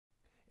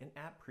An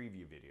app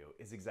preview video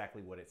is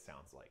exactly what it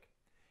sounds like.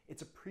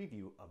 It's a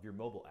preview of your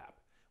mobile app,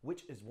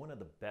 which is one of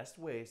the best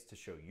ways to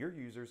show your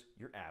users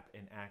your app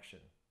in action.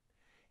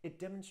 It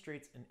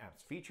demonstrates an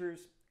app's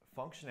features,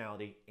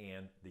 functionality,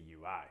 and the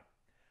UI.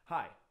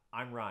 Hi,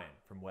 I'm Ryan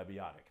from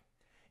Webiotic.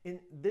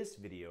 In this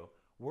video,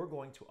 we're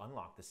going to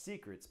unlock the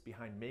secrets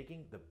behind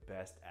making the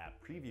best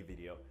app preview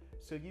video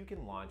so you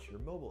can launch your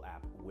mobile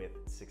app with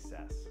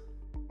success.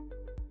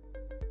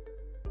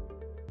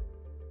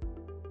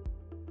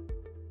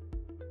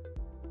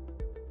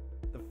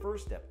 The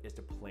first step is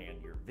to plan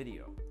your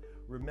video.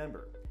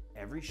 Remember,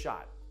 every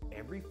shot,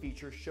 every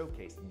feature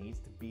showcased needs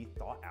to be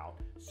thought out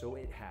so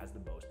it has the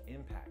most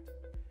impact.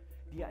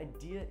 The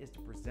idea is to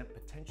present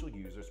potential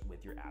users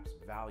with your app's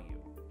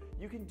value.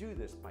 You can do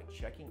this by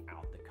checking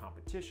out the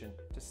competition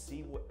to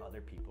see what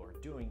other people are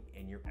doing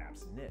in your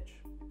app's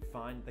niche.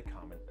 Find the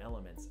common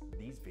elements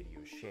these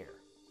videos share.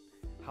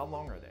 How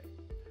long are they?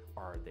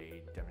 Are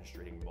they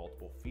demonstrating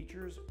multiple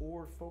features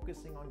or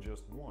focusing on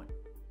just one?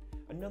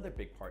 Another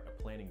big part of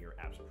planning your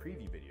app's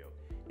preview video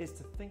is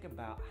to think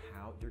about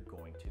how you're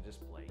going to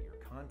display your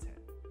content.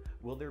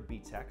 Will there be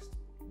text?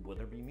 Will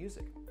there be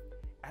music?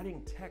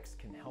 Adding text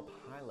can help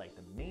highlight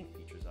the main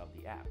features of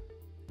the app.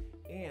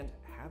 And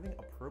having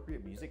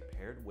appropriate music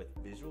paired with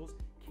visuals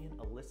can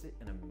elicit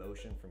an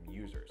emotion from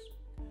users.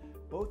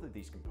 Both of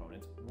these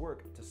components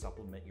work to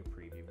supplement your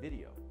preview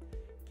video.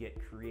 Get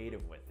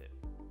creative with it.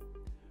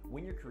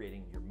 When you're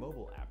creating your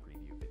mobile app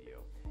preview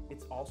video,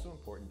 it's also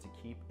important to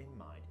keep in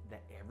mind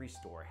that every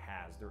store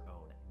has their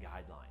own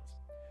guidelines.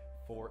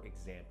 For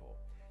example,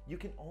 you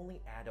can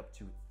only add up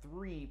to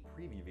 3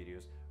 preview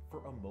videos for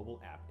a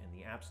mobile app in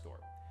the App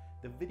Store.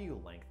 The video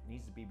length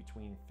needs to be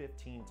between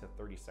 15 to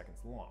 30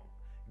 seconds long.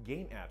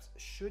 Game apps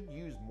should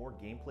use more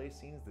gameplay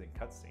scenes than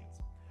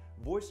cutscenes.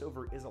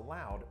 VoiceOver is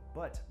allowed,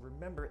 but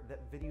remember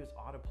that videos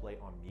autoplay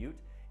on mute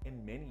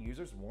and many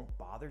users won't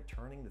bother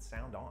turning the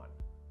sound on.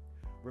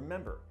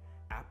 Remember,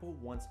 Apple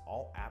wants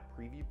all app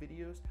preview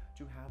videos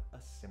to have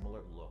a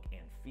similar look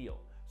and feel,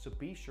 so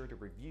be sure to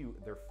review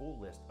their full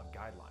list of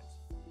guidelines.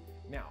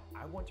 Now,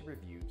 I want to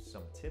review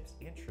some tips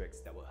and tricks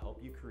that will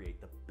help you create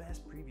the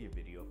best preview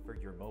video for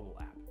your mobile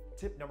app.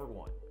 Tip number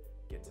 1,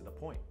 get to the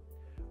point.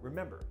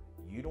 Remember,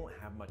 you don't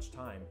have much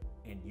time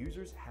and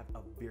users have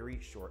a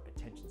very short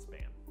attention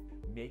span.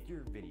 Make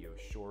your video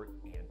short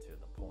and to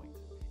the point.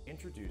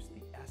 Introduce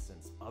the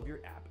essence of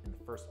your app in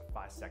the first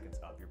 5 seconds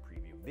of your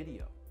preview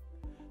video.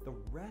 The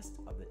rest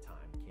of the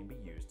time can be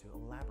used to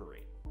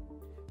elaborate.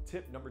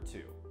 Tip number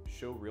 2,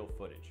 show real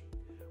footage.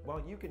 While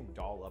you can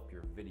doll up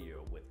your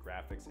video with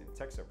graphics and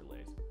text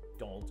overlays,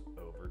 don't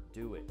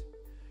overdo it.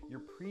 Your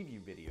preview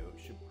video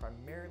should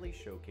primarily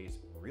showcase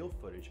real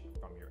footage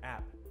from your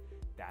app.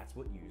 That's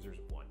what users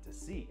want to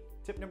see.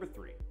 Tip number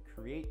 3,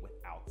 create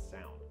without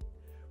sound.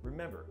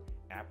 Remember,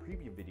 app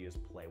preview videos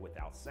play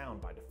without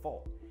sound by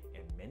default,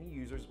 and many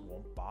users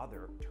won't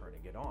bother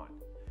turning it on.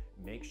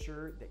 Make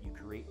sure that you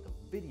create the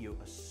video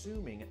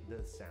assuming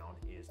the sound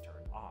is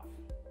turned off.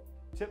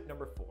 Tip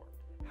number 4,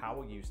 how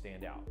will you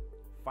stand out?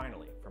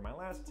 Finally, for my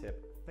last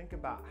tip, think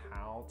about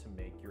how to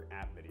make your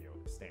app video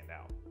stand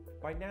out.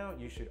 By now,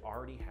 you should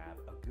already have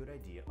a good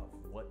idea of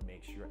what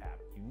makes your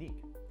app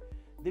unique.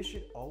 This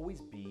should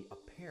always be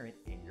apparent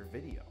in your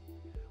video.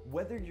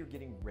 Whether you're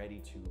getting ready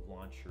to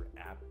launch your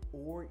app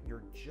or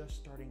you're just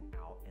starting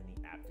out in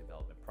the app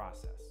development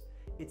process,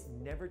 it's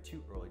never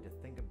too early to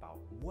think about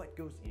what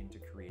goes into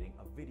creating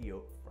a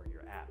video for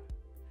your app.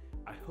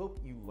 I hope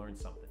you learned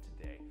something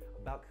today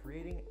about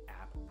creating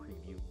app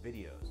preview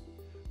videos.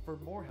 For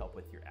more help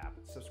with your app,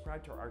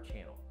 subscribe to our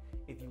channel.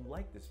 If you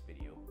like this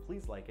video,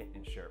 please like it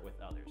and share it with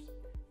others.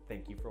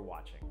 Thank you for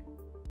watching.